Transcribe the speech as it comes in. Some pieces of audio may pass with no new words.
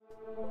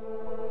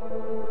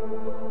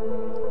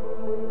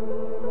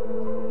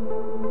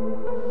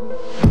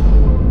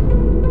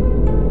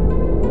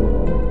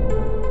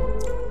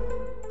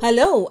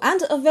Hello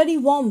and a very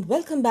warm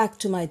welcome back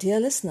to my dear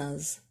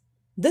listeners.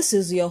 This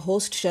is your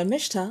host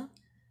Sharmishta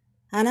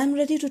and I'm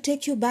ready to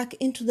take you back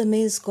into the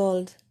maze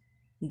called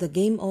the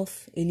Game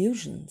of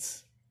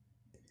Illusions.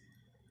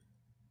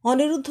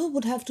 Aniruddha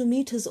would have to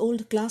meet his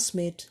old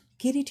classmate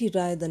Kiriti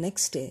Rai the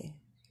next day.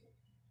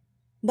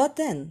 But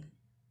then,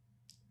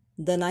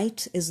 the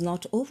night is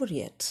not over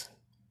yet.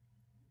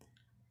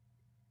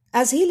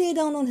 As he lay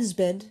down on his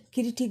bed,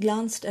 Kiriti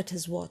glanced at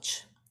his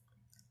watch.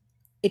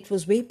 It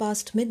was way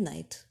past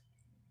midnight.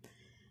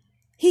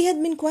 He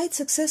had been quite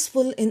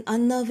successful in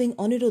unnerving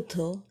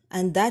Aniruddha,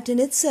 and that in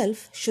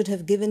itself should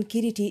have given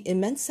Kiriti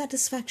immense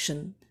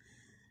satisfaction,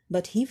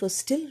 but he was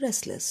still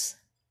restless.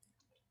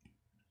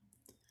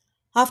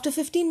 After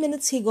 15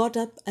 minutes he got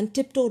up and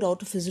tiptoed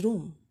out of his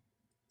room.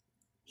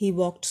 He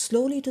walked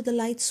slowly to the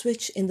light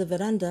switch in the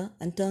veranda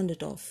and turned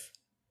it off.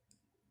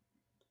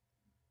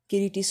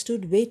 Kiriti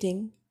stood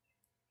waiting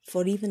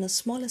for even a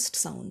smallest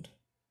sound.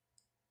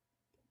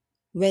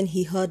 When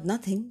he heard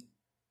nothing,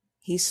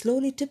 he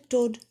slowly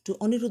tiptoed to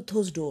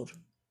Aniruddha's door.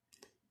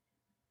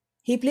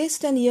 He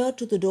placed an ear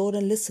to the door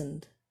and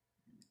listened.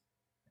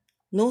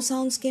 No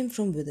sounds came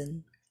from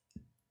within.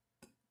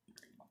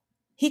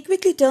 He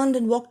quickly turned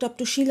and walked up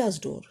to Sheila's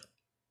door.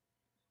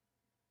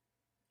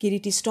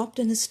 Kiriti stopped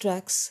in his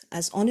tracks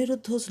as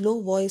Aniruddha's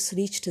low voice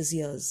reached his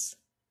ears.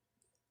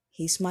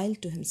 He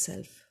smiled to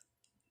himself.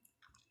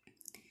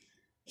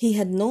 He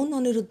had known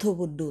Aniruddha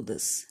would do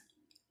this.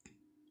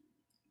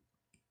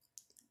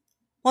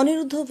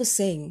 Aniruddha was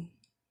saying,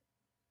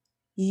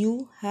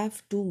 "You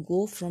have to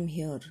go from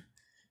here.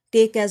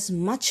 Take as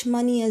much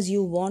money as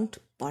you want,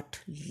 but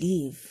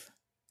leave."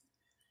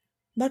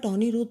 "But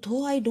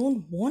Aniruddha, I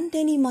don't want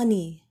any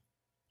money."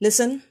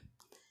 "Listen,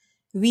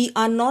 we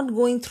are not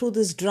going through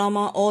this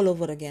drama all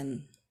over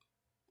again.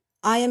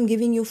 I am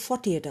giving you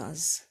 48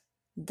 hours.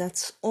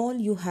 That's all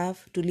you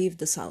have to leave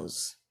this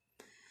house.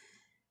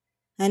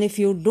 And if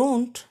you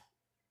don't,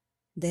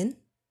 then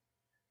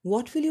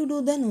what will you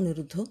do then,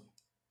 Aniruddha?"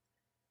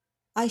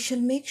 "I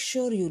shall make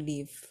sure you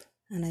leave,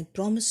 and I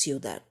promise you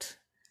that.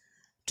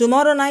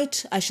 Tomorrow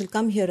night I shall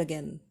come here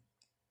again.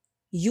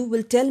 You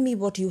will tell me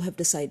what you have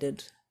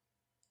decided.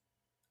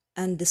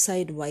 And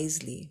decide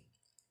wisely.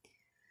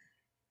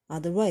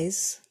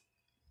 Otherwise..."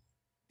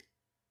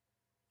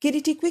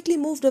 Kiriti quickly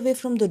moved away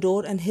from the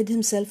door and hid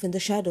himself in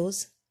the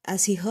shadows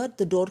as he heard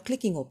the door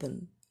clicking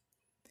open.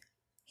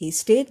 He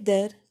stayed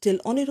there till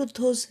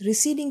Aniruddha's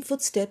receding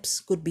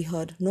footsteps could be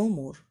heard no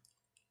more.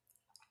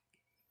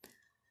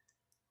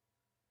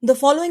 The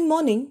following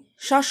morning,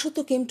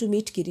 Shashwata came to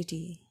meet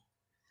Kiriti.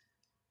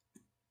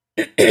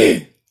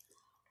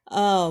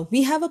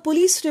 We have a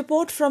police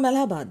report from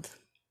Allahabad.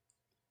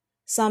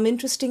 Some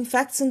interesting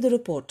facts in the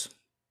report.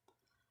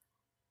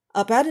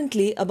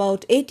 Apparently,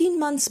 about 18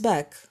 months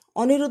back,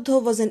 Aniruddha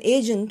was an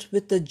agent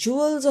with the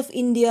Jewels of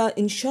India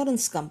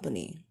Insurance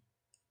Company."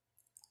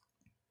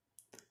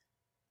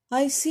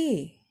 "I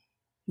see.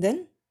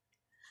 Then?"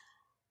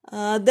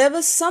 There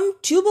was some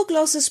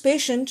tuberculosis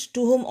patient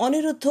to whom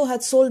Aniruddha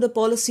had sold a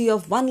policy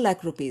of 1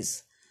 lakh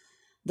rupees.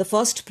 The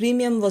first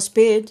premium was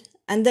paid,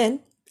 and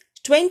then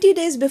 20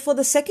 days before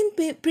the second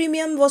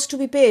premium was to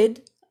be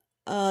paid,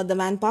 the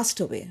man passed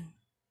away.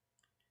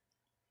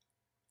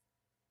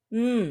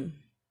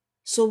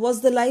 So was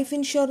the life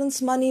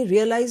insurance money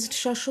realized,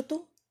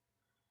 Shashwata?"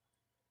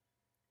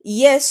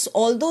 "Yes,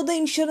 although the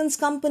insurance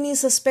company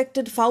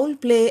suspected foul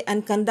play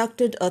and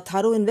conducted a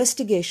thorough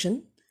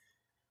investigation,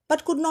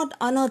 but could not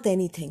unearth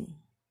anything."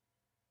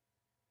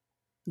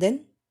 "Then?"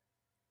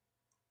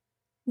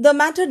 "The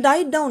matter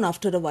died down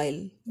after a while,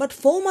 but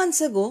 4 months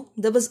ago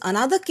there was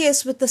another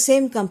case with the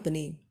same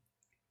company."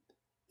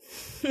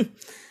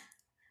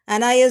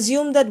 "And I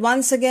assume that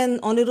once again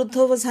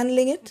Aniruddha was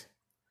handling it?"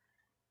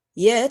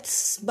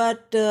 "Yes,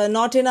 but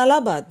not in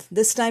Allahabad.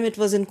 This time it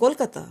was in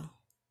Kolkata."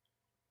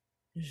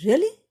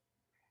 "Really?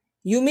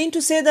 You mean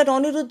to say that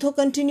Aniruddha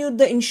continued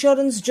the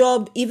insurance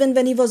job even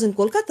when he was in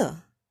Kolkata?"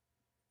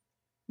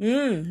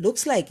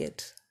 Looks like it."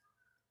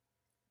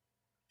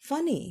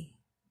 "Funny.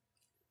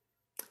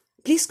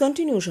 Please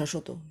continue,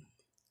 Shashwata."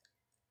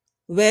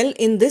 "Well,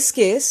 in this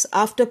case,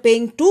 after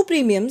paying 2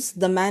 premiums,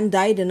 the man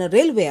died in a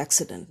railway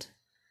accident."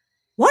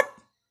 "What?"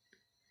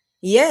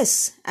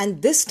 "Yes,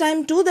 and this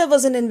time too there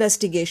was an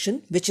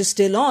investigation, which is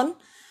still on,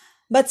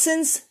 but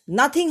since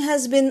nothing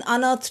has been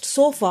unearthed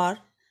so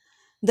far,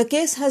 the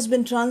case has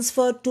been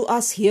transferred to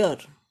us here."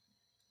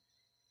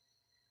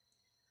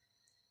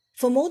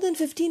 For more than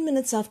 15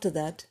 minutes after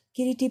that,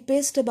 Kiriti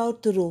paced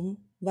about the room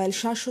while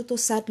Shashwata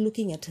sat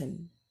looking at him.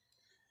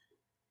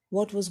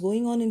 What was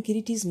going on in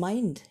Kiriti's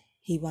mind,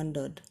 he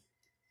wondered.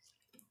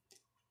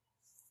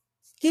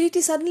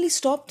 Kiriti suddenly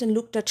stopped and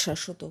looked at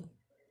Shashwata.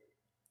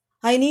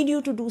 "I need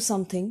you to do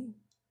something.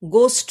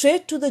 Go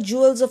straight to the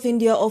Jewels of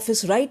India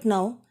office right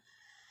now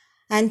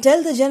and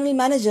tell the general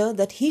manager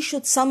that he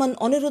should summon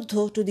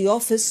Aniruddha to the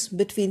office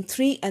between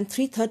 3 and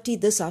 3:30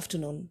 this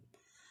afternoon.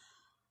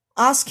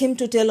 Ask him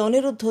to tell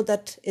Aniruddha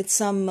that it's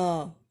some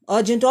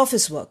urgent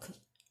office work.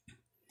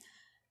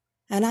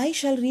 And I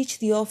shall reach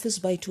the office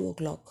by 2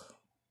 o'clock.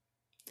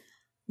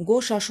 Go,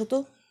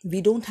 Shashwato,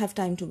 we don't have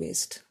time to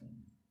waste.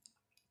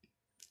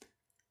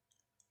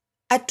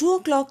 At 2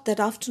 o'clock that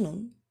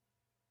afternoon,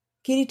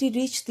 Kiriti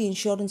reached the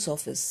insurance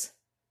office.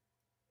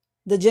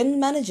 The general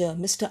manager,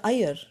 Mr.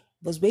 Iyer,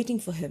 was waiting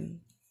for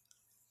him.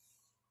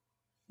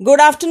 Good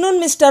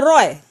afternoon, Mr.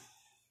 Roy.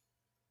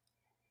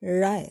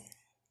 Rai.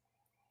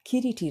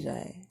 Kiriti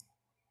Rai.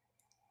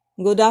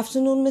 Good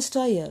afternoon,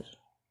 Mr. Iyer.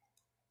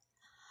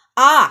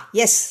 Ah,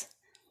 yes,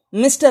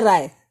 Mr.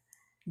 Rai.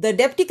 The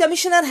Deputy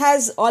Commissioner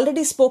has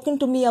already spoken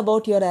to me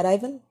about your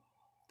arrival.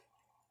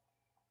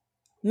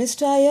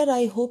 Mr. Iyer,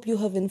 I hope you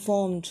have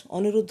informed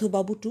Aniruddha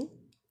Babu too?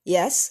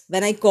 Yes,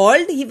 when I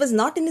called, he was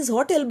not in his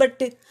hotel,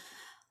 but...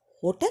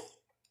 Hotel?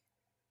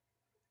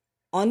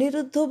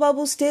 Aniruddha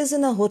Babu stays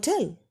in a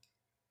hotel?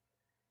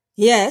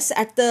 Yes,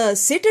 at the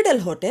Citadel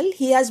Hotel.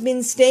 He has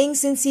been staying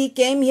since he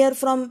came here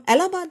from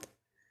Allahabad.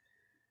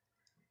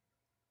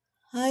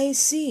 I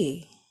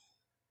see.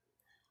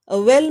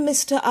 Well,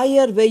 Mr.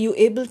 Iyer, were you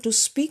able to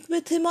speak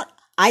with him? Or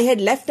I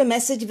had left a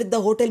message with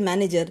the hotel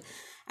manager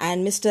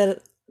and Mr.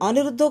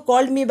 Aniruddha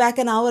called me back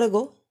an hour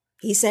ago.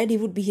 He said he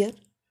would be here.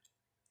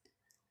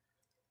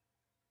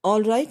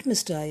 All right,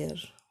 Mr. Iyer.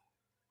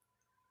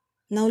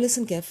 Now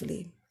listen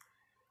carefully.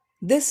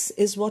 This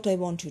is what I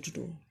want you to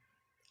do.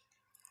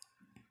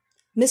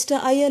 Mr.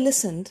 Iyer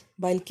listened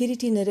while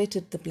Kiriti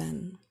narrated the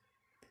plan.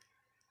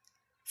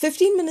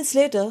 15 minutes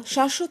later,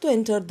 Shashwato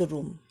entered the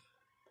room.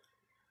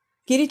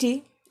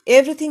 Kiriti,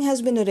 everything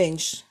has been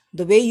arranged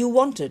the way you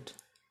wanted.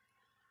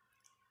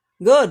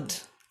 Good.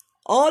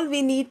 All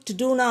we need to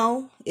do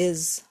now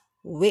is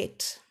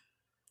wait.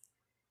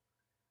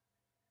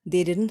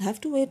 They didn't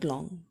have to wait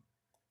long.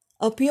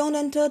 A peon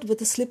entered with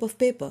a slip of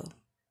paper.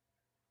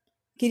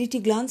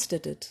 Kiriti glanced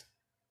at it.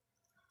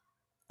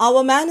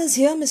 Our man is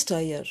here, Mr.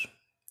 Iyer.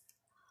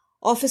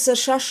 Officer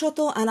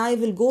Shashwato and I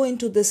will go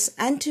into this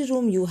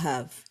anteroom you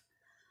have.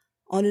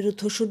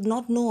 Aniruddha should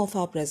not know of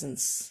our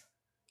presence.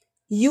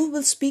 You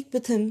will speak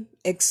with him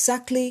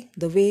exactly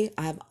the way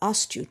I have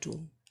asked you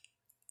to.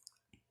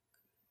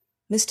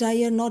 Mr.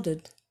 Iyer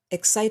nodded,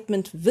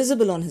 excitement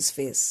visible on his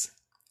face.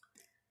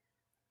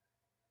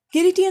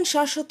 Kiriti and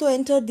Shashwato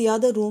entered the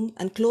other room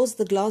and closed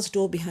the glass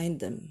door behind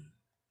them.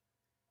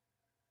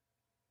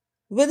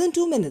 Within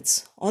 2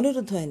 minutes,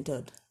 Aniruddha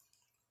entered.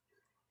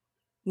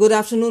 Good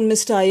afternoon,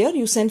 Mr. Iyer.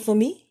 You sent for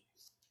me?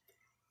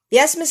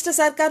 Yes, Mr.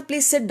 Sarkar,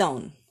 please sit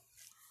down.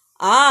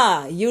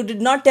 Ah, you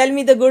did not tell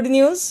me the good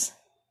news.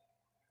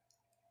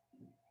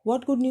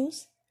 What good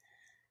news?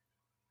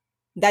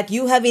 That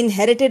you have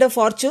inherited a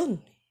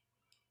fortune.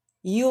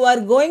 You are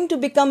going to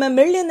become a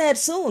millionaire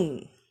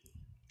soon.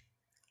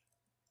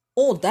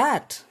 Oh,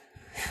 that.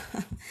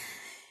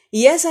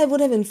 Yes, I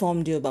would have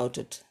informed you about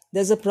it.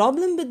 There's a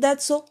problem with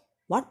that, so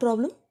what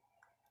problem?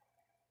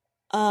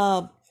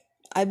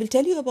 I will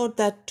tell you about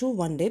that too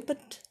one day,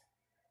 but...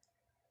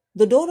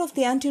 The door of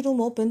the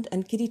anteroom opened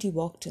and Kiriti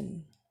walked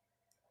in.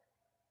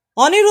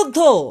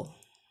 Aniruddha!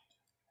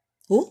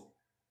 Who?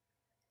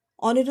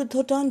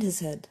 Aniruddha turned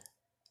his head.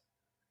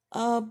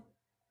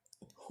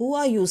 Who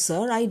are you,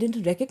 sir? I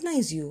didn't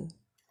recognize you.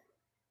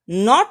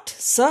 Not,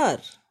 sir.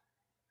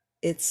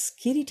 It's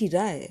Kiriti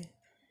Rai.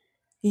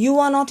 You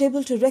are not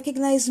able to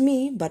recognize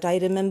me, but I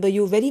remember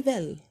you very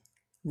well.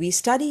 We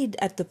studied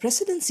at the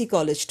Presidency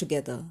College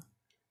together.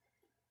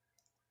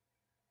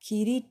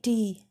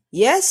 Kiriti.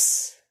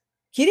 Yes,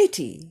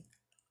 Kiriti.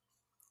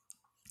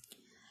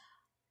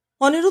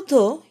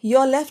 Aniruddha,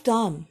 your left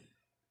arm,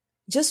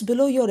 just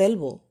below your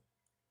elbow.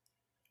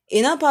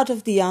 Inner part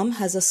of the arm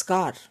has a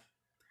scar.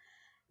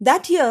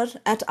 That year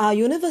at our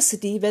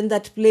university, when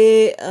that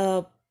play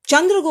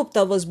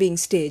Chandragupta was being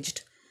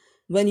staged,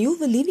 when you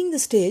were leaving the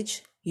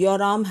stage,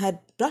 your arm had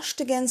brushed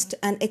against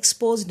an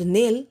exposed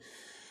nail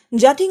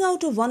jutting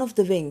out of one of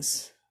the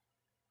wings.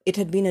 It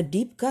had been a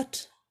deep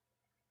cut.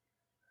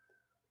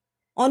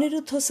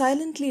 Aniruddha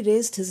silently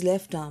raised his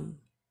left arm,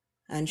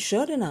 and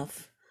sure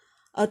enough,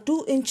 a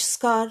 2-inch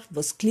scar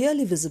was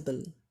clearly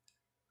visible.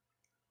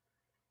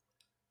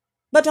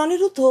 But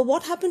Aniruddha,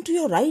 what happened to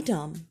your right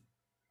arm?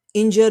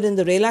 Injured in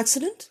the rail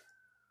accident?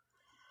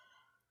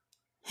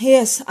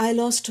 Yes, I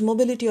lost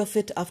mobility of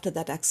it after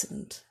that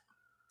accident.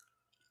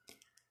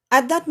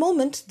 At that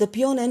moment, the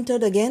peon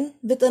entered again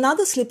with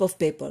another slip of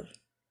paper.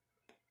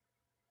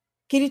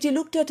 Kiriti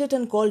looked at it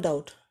and called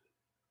out,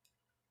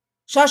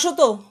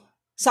 Shashwato,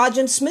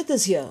 Sergeant Smith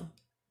is here.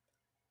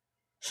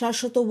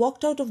 Shashwato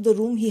walked out of the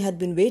room he had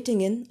been waiting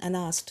in and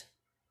asked,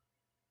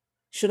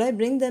 Should I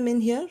bring them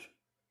in here?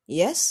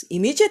 Yes,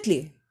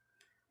 immediately.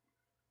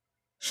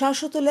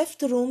 Shashwato left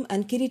the room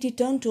and Kiriti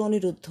turned to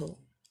Aniruddha.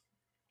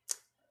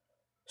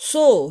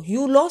 So,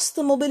 you lost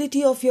the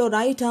mobility of your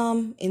right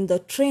arm in the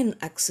train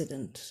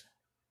accident.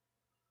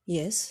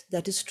 Yes,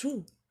 that is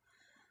true.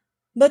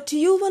 But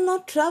you were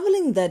not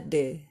travelling that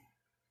day,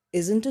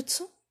 isn't it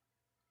so?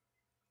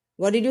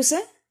 What did you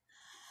say?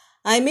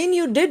 I mean,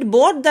 you did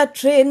board that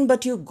train,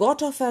 but you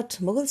got off at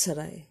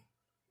Mughalsarai.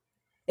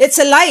 It's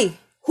a lie!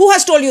 Who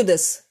has told you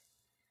this?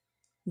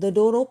 The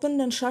door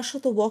opened and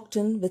Shashwato walked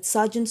in with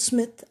Sergeant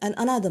Smith and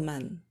another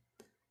man.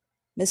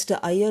 Mr.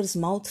 Iyer's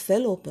mouth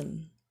fell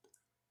open.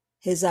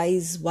 his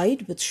eyes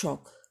wide with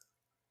shock.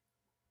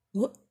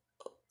 What,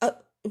 uh,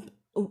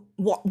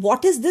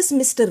 what is this,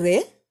 Mr.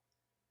 Ray?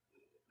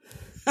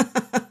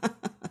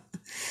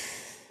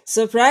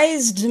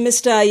 Surprised,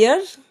 Mr.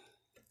 Iyer?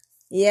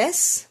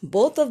 Yes,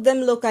 both of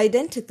them look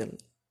identical.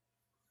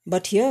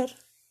 But here,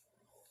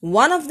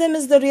 one of them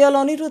is the real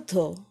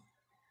Aniruddha,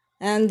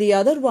 and the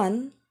other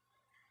one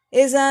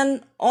is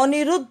an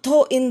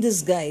Aniruddha in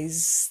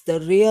disguise. The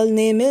real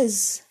name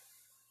is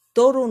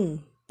Torun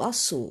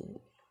Basu.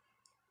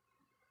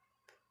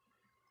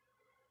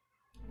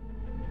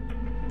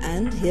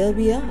 And here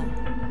we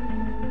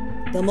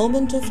are, the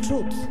moment of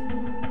truth.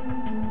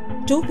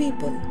 Two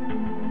people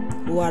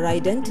who are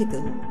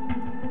identical,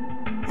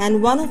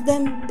 and one of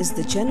them is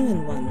the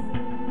genuine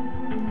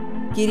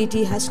one.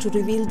 Kiriti has to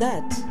reveal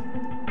that.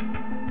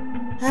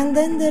 And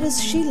then there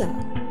is Sheila.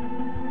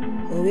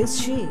 Who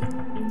is she?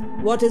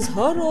 What is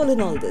her role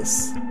in all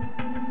this?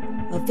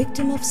 A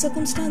victim of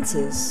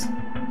circumstances?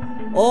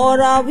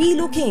 Or are we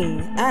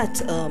looking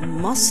at a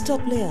master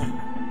player?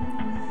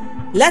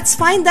 Let's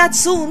find that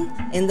soon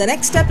in the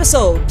next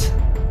episode.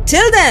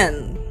 Till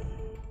then,